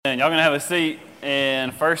And y'all gonna have a seat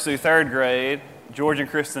in first through third grade. George and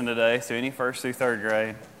Kristen today, so any first through third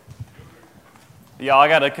grade. Y'all, I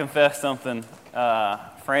gotta confess something.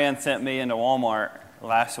 Fran sent me into Walmart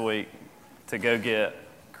last week to go get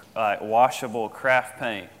washable craft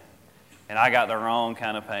paint, and I got the wrong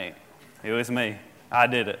kind of paint. It was me. I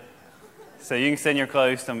did it. So you can send your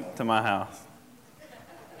clothes to my house.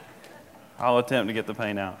 I'll attempt to get the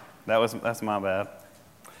paint out. That's my bad.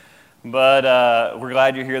 But we're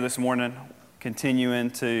glad you're here this morning, continuing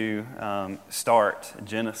to start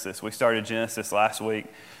Genesis. We started Genesis last week.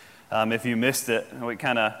 If you missed it, we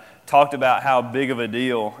kind of talked about how big of a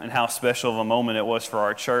deal and how special of a moment it was for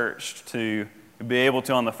our church to be able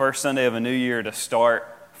to, on the first Sunday of a new year, to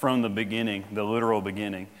start from the beginning, the literal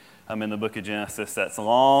beginning, in the book of Genesis. That's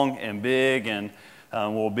long and big and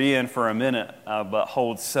we'll be in for a minute, but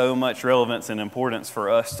holds so much relevance and importance for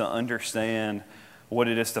us to understand what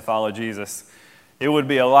it is to follow Jesus. It would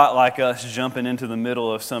be a lot like us jumping into the middle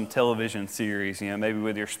of some television series, maybe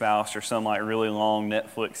with your spouse or some like really long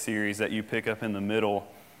Netflix series that you pick up in the middle,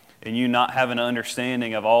 and you not have an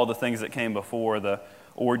understanding of all the things that came before, the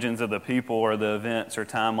origins of the people or the events or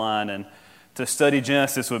timeline. And to study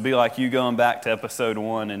Genesis would be like you going back to episode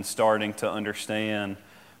 1 and starting to understand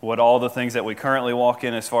what all the things that we currently walk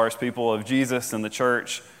in as far as people of Jesus and the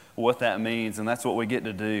church, what that means. And that's what we get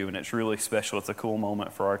to do, and it's really special. It's a cool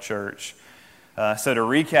moment for our church. So to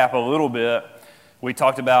recap a little bit, we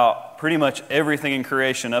talked about pretty much everything in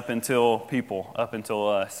creation up until people, up until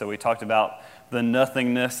us. So we talked about the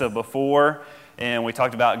nothingness of before, and we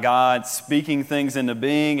talked about God speaking things into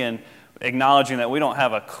being and acknowledging that we don't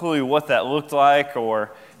have a clue what that looked like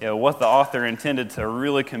or what the author intended to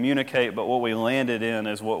really communicate, but what we landed in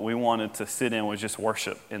is what we wanted to sit in was just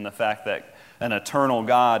worship in the fact that an eternal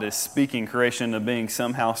God is speaking creation into being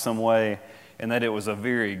somehow, some way, and that it was a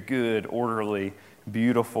very good, orderly,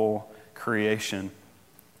 beautiful creation.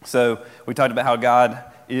 So we talked about how God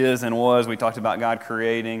is and was. We talked about God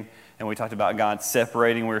creating, and we talked about God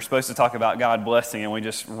separating. We were supposed to talk about God blessing, and we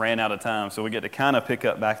just ran out of time. So we get to kind of pick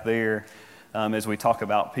up back there as we talk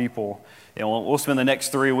about people. And we'll spend the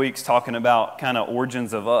next 3 weeks talking about kind of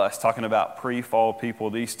origins of us, talking about pre-fall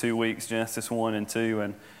people. These 2 weeks, Genesis 1 and 2,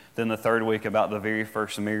 and then the third week about the very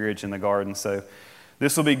first marriage in the garden. So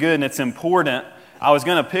this will be good, and it's important. I was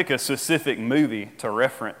going to pick a specific movie to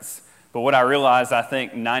reference, but what I realized, I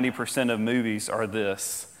think 90% of movies are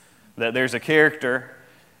this, that there's a character,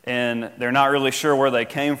 and they're not really sure where they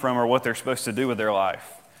came from or what they're supposed to do with their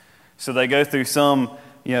life. So they go through some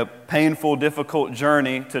painful, difficult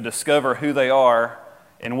journey to discover who they are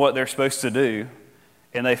and what they're supposed to do.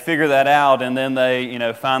 And they figure that out, and then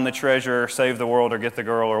they, find the treasure, save the world, or get the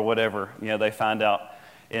girl, or whatever, they find out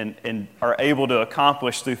and are able to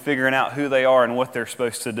accomplish through figuring out who they are and what they're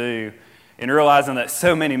supposed to do, and realizing that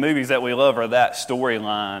so many movies that we love are that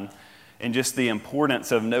storyline, and just the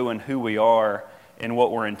importance of knowing who we are and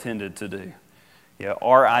what we're intended to do.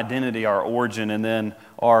 Our identity, our origin, and then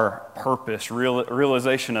our purpose,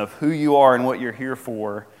 realization of who you are and what you're here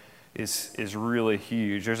for is really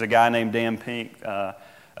huge. There's a guy named Dan Pink, a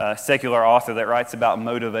secular author that writes about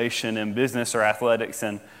motivation in business or athletics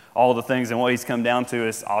and all the things, and what he's come down to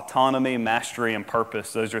is autonomy, mastery, and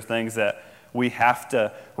purpose. Those are things that we have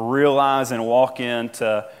to realize and walk in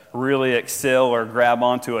to really excel or grab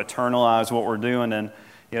onto, eternalize what we're doing. And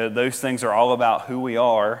those things are all about who we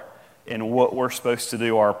are and what we're supposed to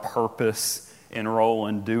do, our purpose and role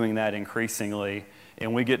in doing that increasingly.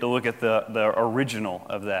 And we get to look at the original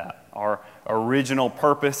of that, our original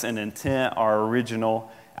purpose and intent, our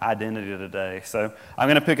original identity today. So I'm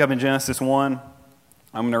going to pick up in Genesis 1.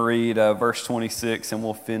 I'm going to read verse 26, and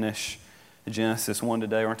we'll finish Genesis 1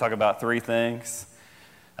 today. We're going to talk about 3 things.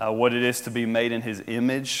 What it is to be made in His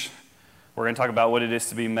image. We're going to talk about what it is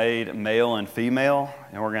to be made male and female.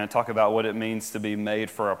 And we're going to talk about what it means to be made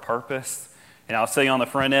for a purpose. And I'll say on the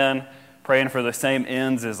front end, praying for the same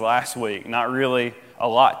ends as last week. Not really a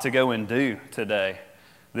lot to go and do today.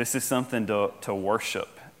 This is something to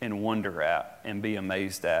worship and wonder at and be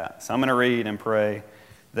amazed at. So I'm going to read and pray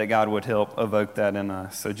that God would help evoke that in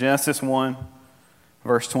us. So Genesis 1,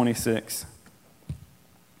 verse 26.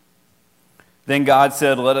 Then God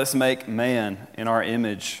said, "Let us make man in our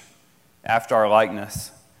image, after our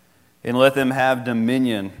likeness, and let them have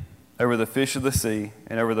dominion over the fish of the sea,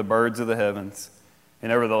 and over the birds of the heavens,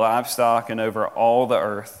 and over the livestock, and over all the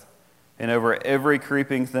earth, and over every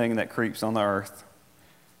creeping thing that creeps on the earth."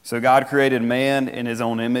 So God created man in His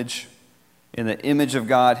own image. In the image of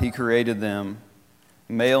God He created them.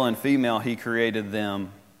 Male and female He created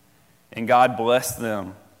them. And God blessed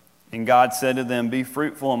them. And God said to them, "Be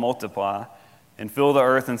fruitful and multiply, and fill the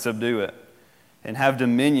earth and subdue it, and have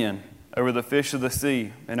dominion over the fish of the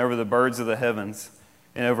sea and over the birds of the heavens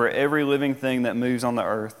and over every living thing that moves on the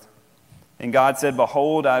earth. And God said,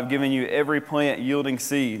 Behold, I have given you every plant yielding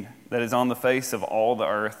seed that is on the face of all the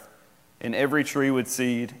earth, and every tree with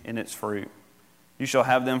seed in its fruit. You shall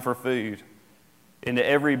have them for food. And to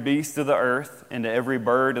every beast of the earth, and to every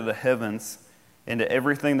bird of the heavens, and to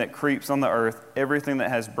everything that creeps on the earth, everything that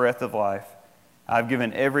has breath of life, I have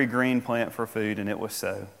given every green plant for food, and it was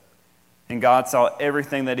so. And God saw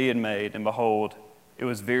everything that he had made, and behold, it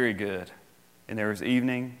was very good. And there was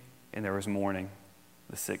evening, and there was morning,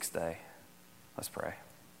 the sixth day. Let's pray.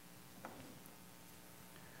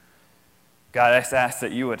 God, I just ask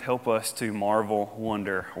that you would help us to marvel,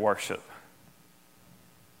 wonder, worship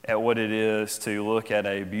at what it is to look at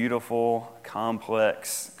a beautiful,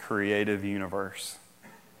 complex, creative universe,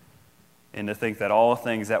 and to think that all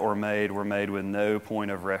things that were made with no point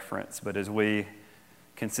of reference. But as we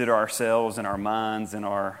consider ourselves and our minds and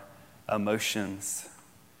our emotions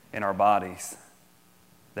and our bodies,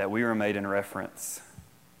 that we were made in reference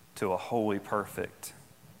to a holy, perfect,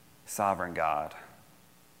 sovereign God.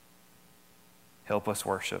 Help us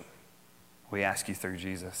worship. We ask you through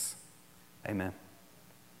Jesus. Amen.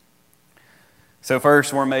 So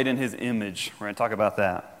first, we're made in his image. We're going to talk about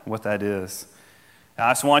that, what that is. Now, I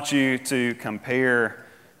just want you to compare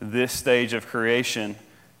this stage of creation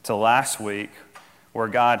to last week, where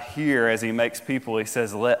God here, as he makes people, he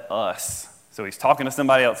says, let us. So he's talking to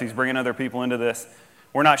somebody else. He's bringing other people into this.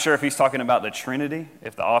 We're not sure if he's talking about the Trinity,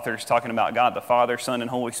 if the author's talking about God, the Father, Son, and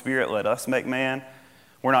Holy Spirit, let us make man.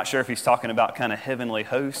 We're not sure if he's talking about kind of heavenly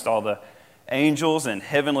hosts, all the angels and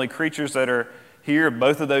heavenly creatures that are here.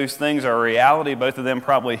 Both of those things are a reality, both of them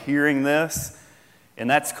probably hearing this. And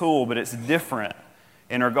that's cool, but it's different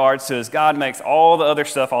in regards to as God makes all the other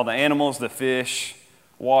stuff, all the animals, the fish,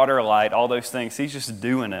 water, light, all those things. He's just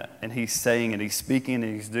doing it, and he's saying it, he's speaking,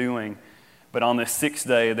 and he's doing. But on this sixth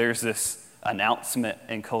day, there's this announcement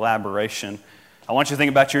and collaboration. I want you to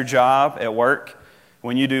think about your job at work.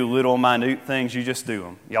 When you do little minute things, you just do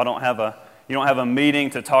them. You don't have a meeting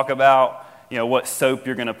to talk about, what soap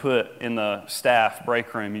you're going to put in the staff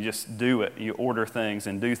break room. You just do it. You order things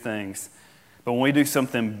and do things. But when we do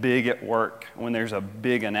something big at work, when there's a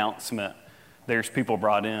big announcement, there's people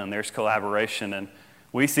brought in, there's collaboration, and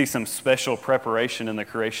we see some special preparation in the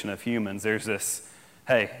creation of humans. There's this,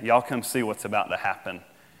 hey, y'all come see what's about to happen.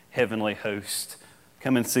 Heavenly host,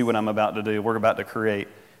 come and see what I'm about to do. We're about to create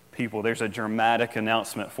people. There's a dramatic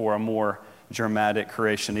announcement for a more dramatic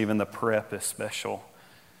creation. Even the prep is special.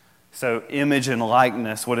 So image and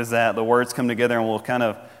likeness, what is that? The words come together and we'll kind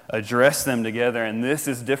of address them together. And this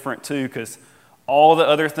is different too, because all the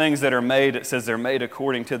other things that are made, it says they're made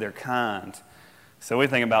according to their kind. So we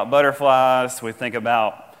think about butterflies. We think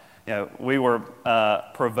about, we were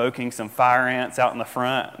provoking some fire ants out in the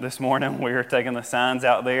front this morning. We were taking the signs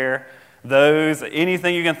out there.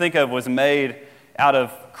 Anything you can think of was made out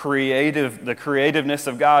of the creativeness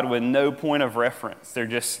of God with no point of reference. They're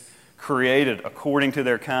just created according to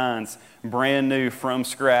their kinds, brand new, from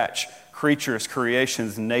scratch, creatures,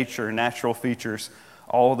 creations, nature, natural features,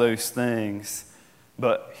 all those things.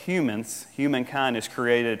 But humankind is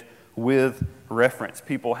created with reference.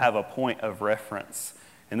 People have a point of reference.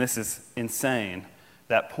 And this is insane.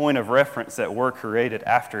 That point of reference that we're created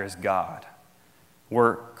after is God.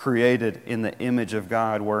 We're created in the image of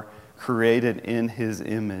God. We're created in his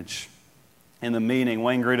image. And the meaning,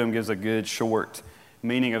 Wayne Grudem gives a good short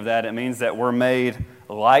meaning of that. It means that we're made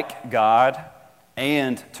like God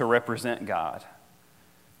and to represent God.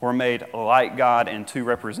 We're made like God and to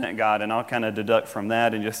represent God. And I'll kind of deduct from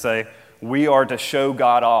that and just say, we are to show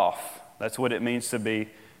God off. That's what it means to be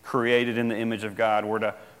created in the image of God. We're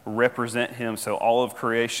to represent him so all of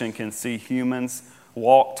creation can see humans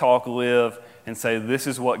walk, talk, live, and say, this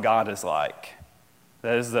is what God is like.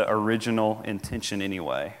 That is the original intention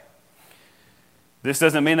anyway. This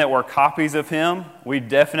doesn't mean that we're copies of him. We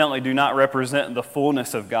definitely do not represent the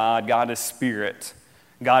fullness of God. God is spirit.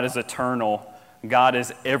 God is eternal. God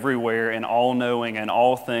is everywhere and all-knowing and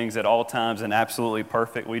all things at all times and absolutely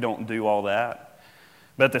perfect. We don't do all that.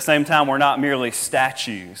 But at the same time, we're not merely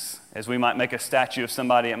statues. As we might make a statue of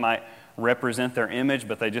somebody, it might represent their image,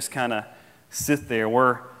 but they just kind of sit there.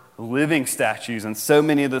 We're living statues, and so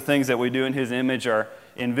many of the things that we do in his image are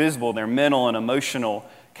invisible. They're mental and emotional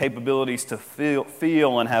capabilities to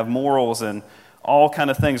feel and have morals and all kind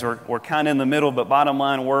of things. We're kind of in the middle, but bottom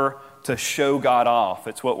line, we're to show God off.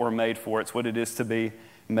 It's what we're made for. It's what it is to be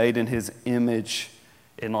made in his image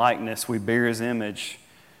and likeness. We bear his image.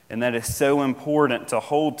 And that is so important to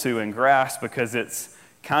hold to and grasp because it's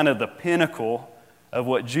kind of the pinnacle of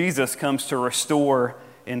what Jesus comes to restore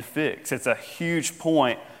and fix. It's a huge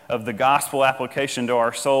point of the gospel application to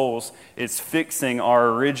our souls. It's fixing our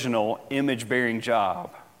original image-bearing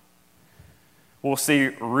job. We'll see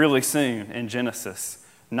really soon in Genesis,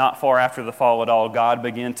 not far after the fall at all, God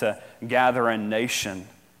began to gather a nation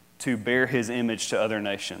to bear his image to other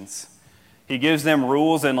nations. He gives them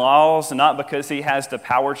rules and laws, not because he has the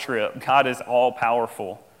power trip. God is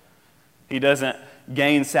all-powerful. He doesn't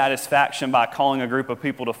gain satisfaction by calling a group of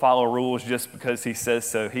people to follow rules just because he says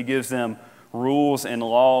so. He gives them rules and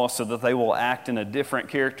laws so that they will act in a different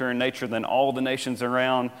character and nature than all the nations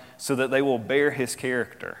around, so that they will bear his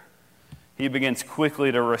character. He begins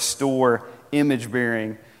quickly to restore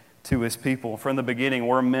image-bearing to his people. From the beginning,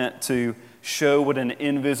 we're meant to show what an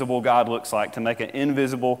invisible God looks like, to make an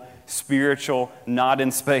invisible, spiritual, not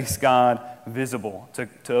in space God visible,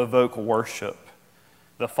 to evoke worship.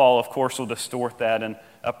 The fall, of course, will distort that, and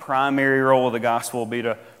a primary role of the gospel will be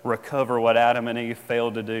to recover what Adam and Eve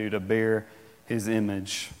failed to do, to bear his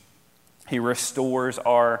image. He restores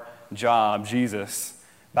our job, Jesus,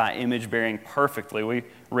 by image bearing perfectly. We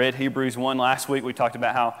read Hebrews 1 last week. We talked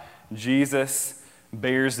about how Jesus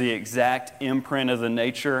bears the exact imprint of the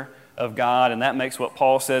nature of God, and that makes what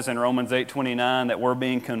Paul says in Romans 8:29, that we're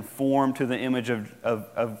being conformed to the image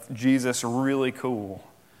of Jesus, really cool.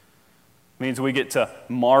 It means we get to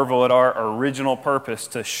marvel at our original purpose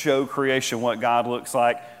to show creation what God looks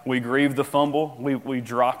like. We grieve the fumble. We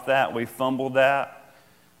dropped that. We fumbled that.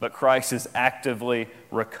 But Christ is actively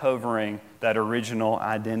recovering that original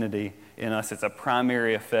identity in us. It's a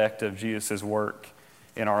primary effect of Jesus' work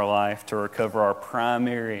in our life to recover our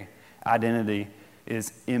primary identity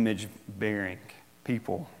is image-bearing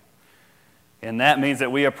people. And that means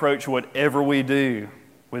that we approach whatever we do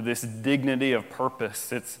with this dignity of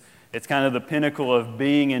purpose. It's kind of the pinnacle of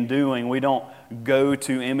being and doing. We don't go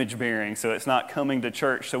to image-bearing, so it's not coming to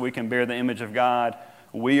church so we can bear the image of God.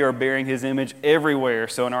 We are bearing his image everywhere.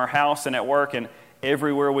 So in our house and at work and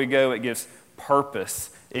everywhere we go, it gives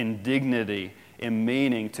purpose and dignity and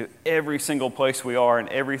meaning to every single place we are and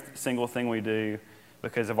every single thing we do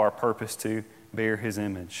because of our purpose to bear his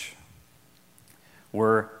image.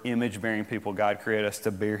 We're image-bearing people. God created us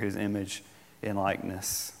to bear his image and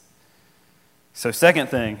likeness. So second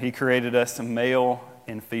thing, he created us male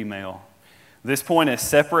and female. This point is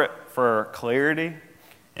separate for clarity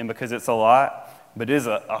and because it's a lot, but it is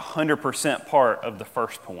 100% part of the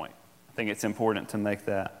first point. I think it's important to make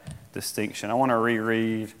that distinction. I want to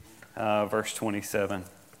reread verse 27.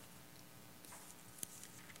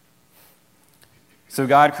 So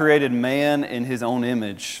God created man in his own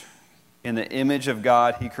image. In the image of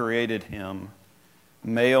God, he created him.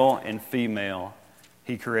 Male and female,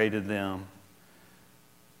 he created them.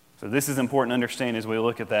 So this is important to understand as we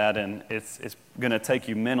look at that, and it's going to take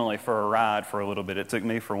you mentally for a ride for a little bit. It took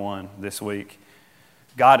me for one this week.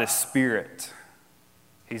 God is spirit.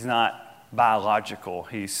 He's not biological.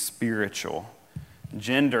 He's spiritual.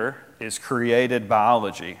 Gender is created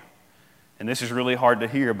biology. And this is really hard to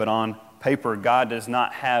hear, but on paper, God does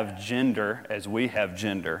not have gender as we have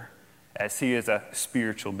gender, as he is a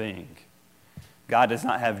spiritual being. God does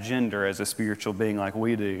not have gender as a spiritual being like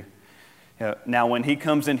we do. Now, when he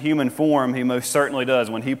comes in human form, he most certainly does.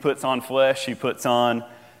 When he puts on flesh, he puts on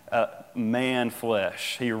man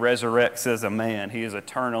flesh. He resurrects as a man. He is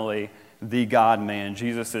eternally the God-man.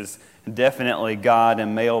 Jesus is definitely God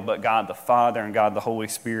and male, but God the Father and God the Holy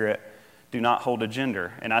Spirit do not hold a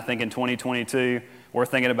gender. And I think in 2022, we're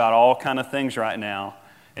thinking about all kind of things right now.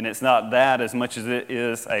 And it's not that as much as it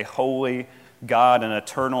is a holy God, an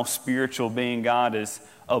eternal spiritual being. God is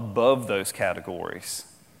above those categories.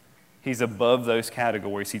 He's above those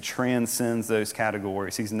categories. He transcends those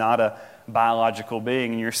categories. He's not a biological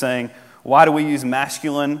being. And you're saying, why do we use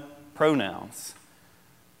masculine pronouns?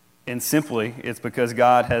 And simply, it's because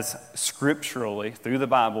God has scripturally, through the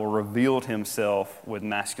Bible, revealed himself with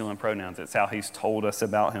masculine pronouns. It's how he's told us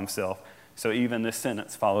about himself. So even this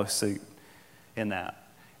sentence follows suit in that.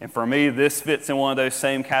 And for me, this fits in one of those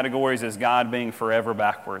same categories as God being forever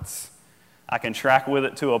backwards. I can track with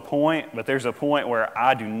it to a point, but there's a point where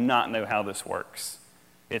I do not know how this works.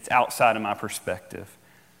 It's outside of my perspective.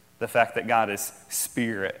 The fact that God is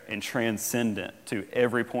spirit and transcendent to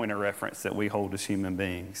every point of reference that we hold as human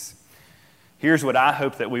beings. Here's what I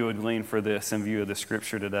hope that we would glean for this in view of the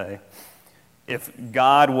scripture today. If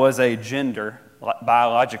God was a gender,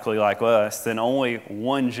 biologically like us, then only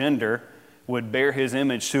one gender would bear his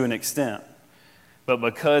image to an extent. But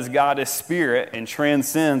because God is spirit and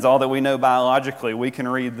transcends all that we know biologically, we can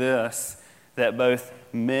read this, that both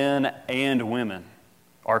men and women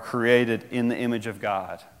are created in the image of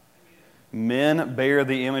God. Men bear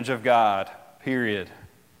the image of God, period.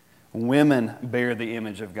 Women bear the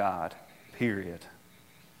image of God, period.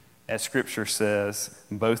 As Scripture says,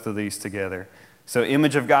 both of these together. So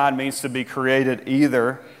image of God means to be created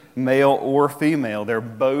either male or female. They're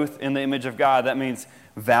both in the image of God. That means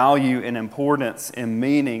value and importance and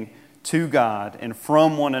meaning to God and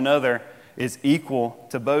from one another is equal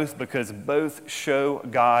to both because both show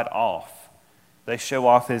God off. They show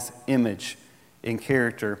off His image and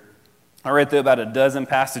character. I read through about a dozen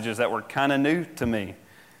passages that were kind of new to me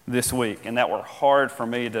this week and that were hard for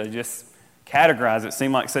me to just categorize. It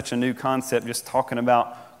seemed like such a new concept, just talking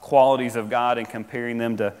about qualities of God and comparing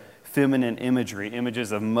them to feminine imagery,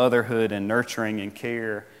 images of motherhood and nurturing and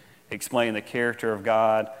care, explaining the character of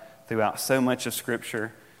God throughout so much of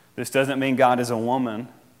Scripture. This doesn't mean God is a woman,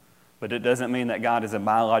 but it doesn't mean that God is a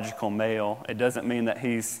biological male. It doesn't mean that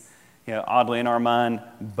He's, oddly in our mind,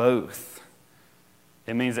 both.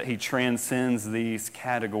 It means that He transcends these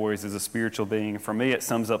categories as a spiritual being. For me, it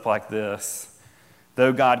sums up like this.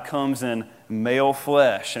 Though God comes in male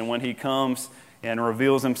flesh, and when He comes and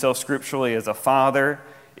reveals Himself scripturally as a father,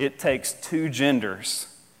 it takes two genders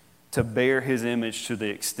to bear His image to the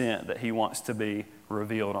extent that He wants to be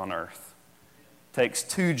revealed on earth. It takes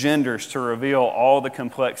two genders to reveal all the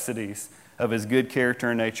complexities of His good character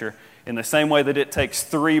and nature. In the same way that it takes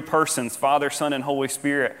three persons, Father, Son, and Holy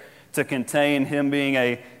Spirit, to contain Him being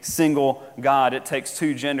a single God, it takes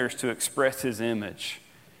two genders to express His image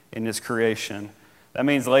in His creation. That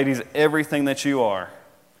means, ladies, everything that you are,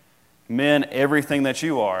 men, everything that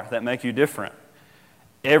you are that make you different,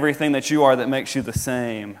 everything that you are that makes you the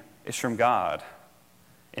same is from God.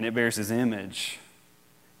 And it bears His image.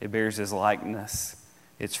 It bears His likeness.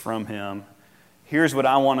 It's from Him. Here's what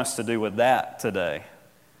I want us to do with that today.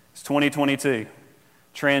 It's 2022.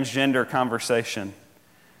 Transgender conversation.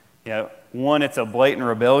 One, it's a blatant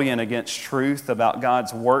rebellion against truth about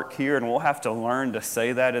God's work here, and we'll have to learn to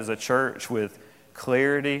say that as a church with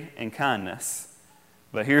clarity and kindness.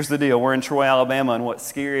 But here's the deal. We're in Troy, Alabama, and what's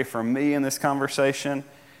scary for me in this conversation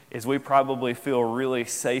is we probably feel really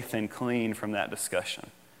safe and clean from that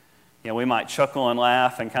discussion. We might chuckle and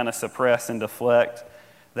laugh and kind of suppress and deflect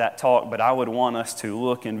that talk, but I would want us to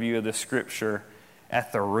look in view of the Scripture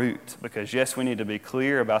at the root, because yes, we need to be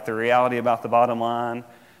clear about the reality about the bottom line,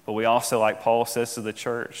 but we also, like Paul says to the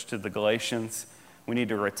church, to the Galatians, we need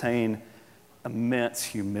to retain immense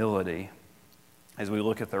humility as we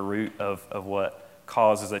look at the root of what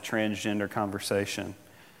causes a transgender conversation.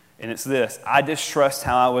 And it's this: I distrust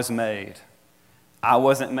how I was made. I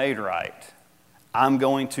wasn't made right. I'm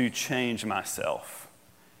going to change myself.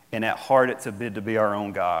 And at heart, it's a bid to be our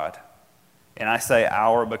own God. And I say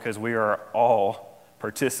our because we are all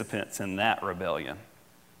participants in that rebellion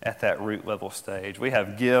at that root level stage. We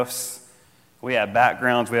have gifts, we have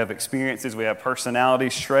backgrounds, we have experiences, we have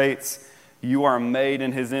personalities, traits. You are made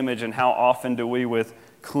in His image, and how often do we, with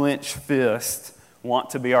clenched fist, want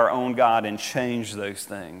to be our own God and change those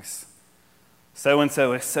things?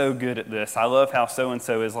 So-and-so is so good at this. I love how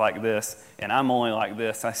so-and-so is like this, and I'm only like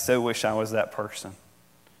this. I so wish I was that person.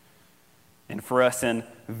 And for us, in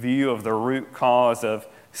view of the root cause of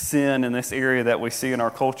sin in this area that we see in our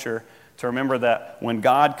culture, to remember that when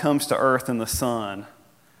God comes to earth in the Son,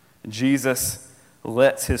 Jesus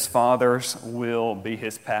lets His Father's will be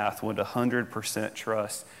His path with 100%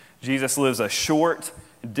 trust. Jesus lives a short,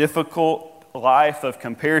 difficult life of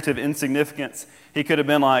comparative insignificance. He could have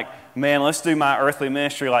been like, man, let's do my earthly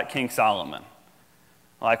ministry like King Solomon,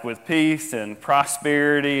 like with peace and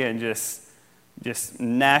prosperity and just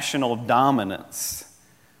national dominance.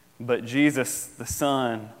 But Jesus, the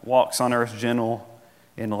Son, walks on earth gentle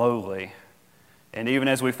and lowly. And even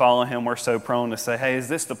as we follow Him, we're so prone to say, hey, is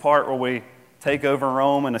this the part where we take over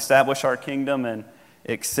Rome and establish our kingdom and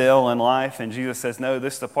excel in life? And Jesus says, no,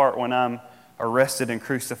 this is the part when I'm arrested and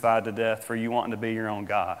crucified to death for you wanting to be your own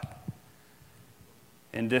God.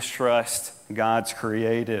 And distrust God's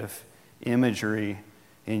creative imagery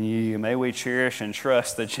in you. May we cherish and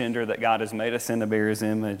trust the gender that God has made us in to bear His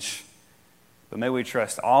image. But may we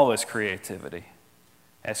trust all His creativity,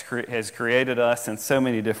 has created us in so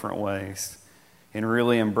many different ways, and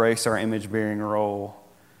really embrace our image-bearing role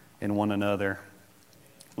in one another.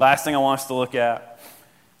 Last thing I want us to look at,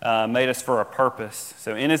 made us for a purpose.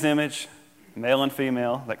 So in His image, male and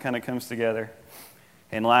female, that kind of comes together.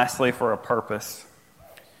 And lastly, for a purpose.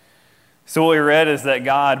 So what we read is that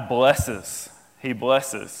God blesses. He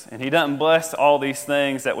blesses. And He doesn't bless all these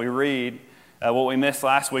things that we read. What we missed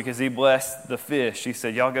last week is He blessed the fish. He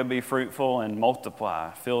said, y'all go be fruitful and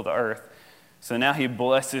multiply, fill the earth. So now He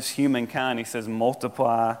blesses humankind. He says,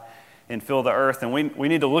 multiply and fill the earth. And we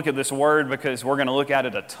need to look at this word because we're going to look at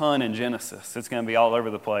it a ton in Genesis. It's going to be all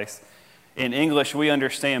over the place. In English, we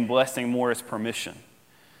understand blessing more as permission.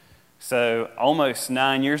 So almost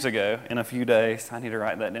 9 years ago, in a few days, I need to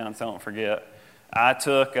write that down so I don't forget, I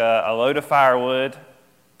took a load of firewood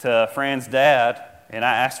to Fran's dad, and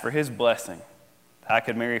I asked for his blessing. I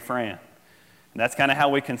could marry Fran. And that's kind of how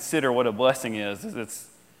we consider what a blessing is it's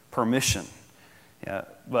permission. Yeah,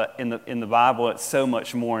 but in the Bible, it's so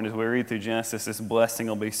much more. And as we read through Genesis, this blessing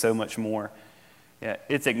will be so much more. Yeah,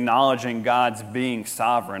 it's acknowledging God's being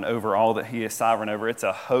sovereign over all that he is sovereign over. It's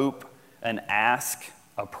a hope, an ask,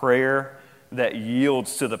 a prayer that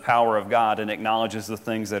yields to the power of God and acknowledges the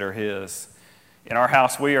things that are his. In our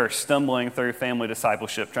house, we are stumbling through family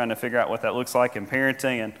discipleship, trying to figure out what that looks like in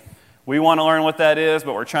parenting. And we want to learn what that is,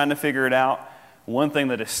 but we're trying to figure it out. One thing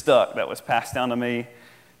that is stuck, that was passed down to me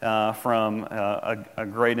from a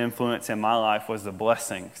great influence in my life, was the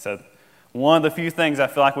blessing. So one of the few things I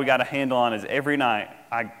feel like we got a handle on is every night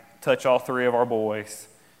I touch all three of our boys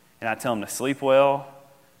and I tell them to sleep well,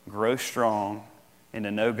 grow strong, and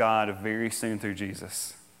to know God very soon through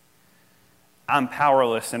Jesus. I'm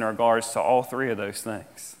powerless in regards to all three of those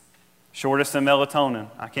things. Shortest in melatonin.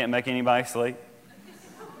 I can't make anybody sleep.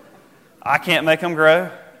 I can't make them grow.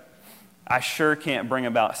 I sure can't bring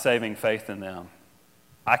about saving faith in them.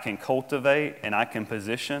 I can cultivate and I can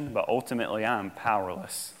position, but ultimately I am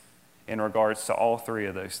powerless in regards to all three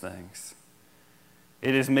of those things.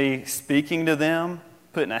 It is me speaking to them,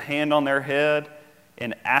 putting a hand on their head,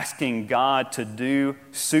 and asking God to do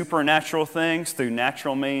supernatural things through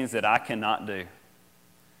natural means that I cannot do.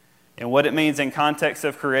 And what it means in context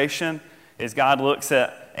of creation is God looks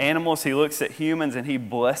at animals, he looks at humans, and he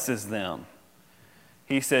blesses them.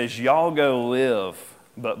 He says, y'all go live,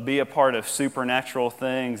 but be a part of supernatural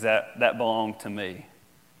things that belong to me.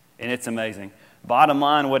 And it's amazing. Bottom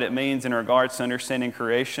line, what it means in regards to understanding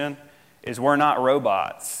creation is we're not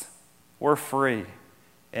robots. We're free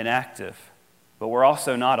and active, but we're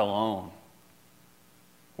also not alone.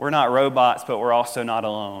 We're not robots, but we're also not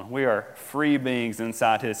alone. We are free beings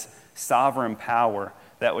inside his sovereign power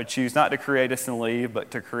that would choose not to create us and leave,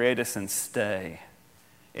 but to create us and stay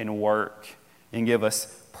and work and give us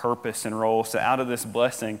purpose and role. So out of this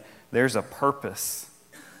blessing, there's a purpose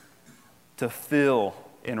to fill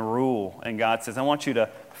and rule. And God says, I want you to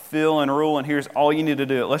fill and rule, and here's all you need to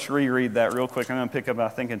do. Let's reread that real quick. I'm going to pick up, I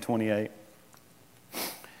think, in 28.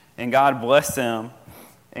 And God blessed them,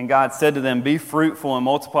 and God said to them, be fruitful and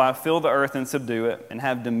multiply, fill the earth and subdue it, and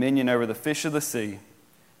have dominion over the fish of the sea,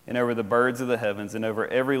 and over the birds of the heavens, and over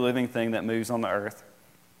every living thing that moves on the earth.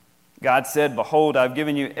 God said, behold, I've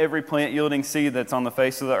given you every plant yielding seed that's on the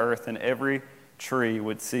face of the earth, and every tree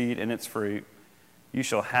with seed in its fruit. You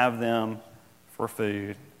shall have them for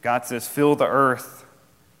food. God says, fill the earth,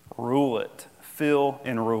 rule it. Fill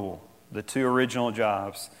and rule, the two original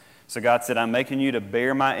jobs. So God said, I'm making you to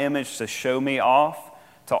bear my image, to show me off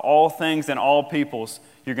to all things and all peoples.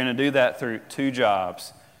 You're going to do that through two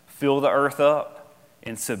jobs. Fill the earth up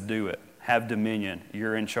and subdue it. Have dominion.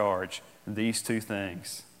 You're in charge. These two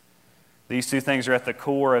things. These two things are at the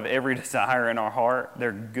core of every desire in our heart.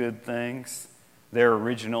 They're good things. They're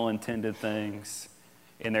original intended things.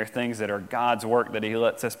 And they're things that are God's work that he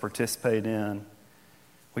lets us participate in.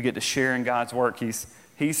 We get to share in God's work.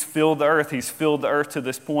 He's filled the earth. He's filled the earth to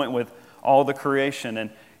this point with all the creation.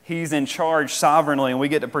 And he's in charge sovereignly, and we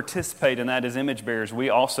get to participate in that as image bearers. We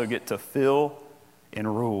also get to fill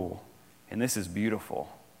and rule. And this is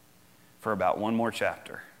beautiful for about one more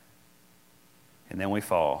chapter. And then we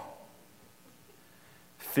fall.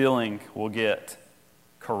 Filling will get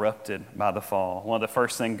corrupted by the fall. One of the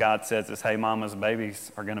first things God says is, hey, mamas,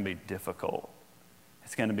 babies are going to be difficult.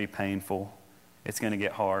 It's going to be painful. It's going to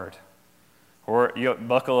get hard. Or you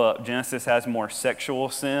buckle up. Genesis has more sexual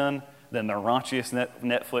sin than the raunchiest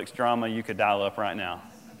Netflix drama you could dial up right now.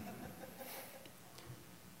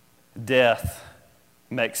 Death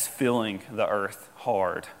makes filling the earth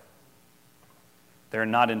hard. They're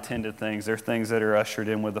not intended things. They're things that are ushered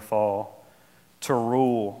in with the fall. To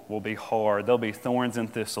rule will be hard. There'll be thorns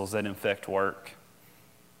and thistles that infect work.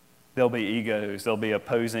 There'll be egos. There'll be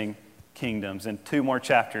opposing kingdoms. In 2 more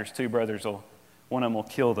chapters, 2 brothers, one of them will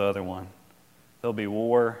kill the other one. There'll be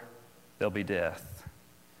war. There'll be death.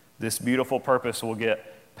 This beautiful purpose will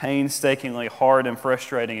get painstakingly hard and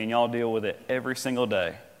frustrating, and y'all deal with it every single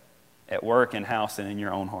day at work and house and in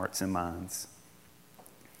your own hearts and minds.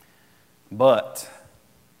 But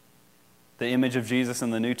the image of Jesus in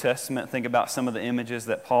the New Testament, think about some of the images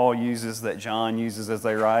that Paul uses, that John uses as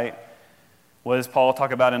they write. What does Paul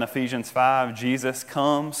talk about in Ephesians 5? Jesus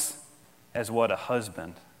comes as what? A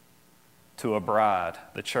husband to a bride,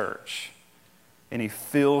 the church. And he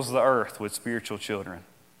fills the earth with spiritual children.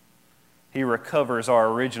 He recovers our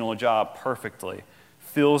original job perfectly,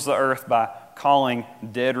 fills the earth by calling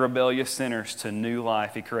dead, rebellious sinners to new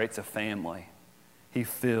life. He creates a family. He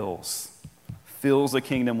fills the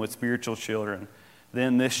kingdom with spiritual children.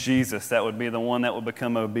 Then this Jesus, that would be the one that would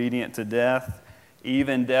become obedient to death,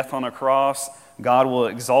 even death on a cross, God will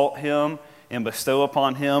exalt him and bestow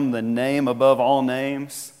upon him the name above all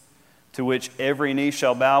names, to which every knee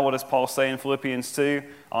shall bow. What does Paul say in Philippians 2?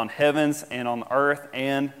 On heavens and on earth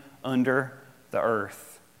and under the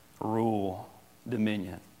earth. Rule,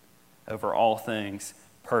 dominion over all things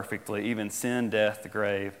perfectly, even sin, death, the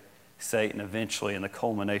grave, Satan, eventually in the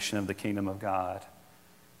culmination of the kingdom of God.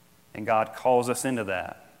 And God calls us into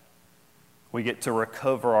that. We get to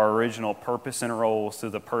recover our original purpose and roles through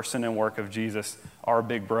the person and work of Jesus, our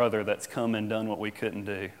big brother that's come and done what we couldn't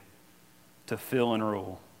do, to fill and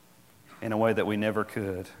rule in a way that we never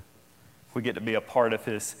could. We get to be a part of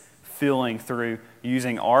his filling through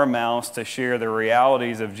using our mouths to share the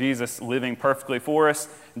realities of Jesus living perfectly for us,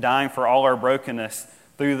 dying for all our brokenness.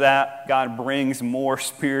 Through that, God brings more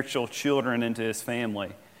spiritual children into his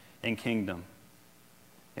family and kingdom.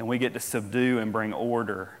 And we get to subdue and bring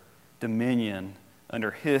order, dominion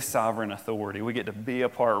under his sovereign authority. We get to be a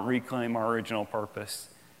part, reclaim our original purpose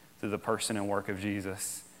through the person and work of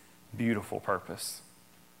Jesus. Beautiful purpose.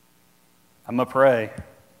 I'm going to pray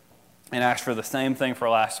and ask for the same thing for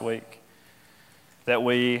last week, that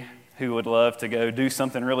we who would love to go do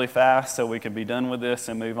something really fast so we can be done with this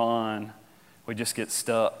and move on, we just get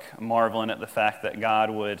stuck marveling at the fact that God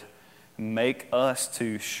would make us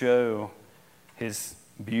to show his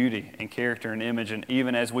beauty and character and image, and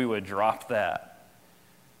even as we would drop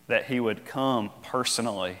that he would come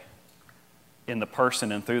personally in the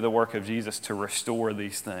person and through the work of Jesus to restore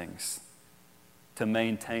these things, to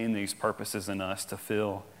maintain these purposes in us, to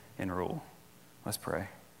fill and rule. Let's pray.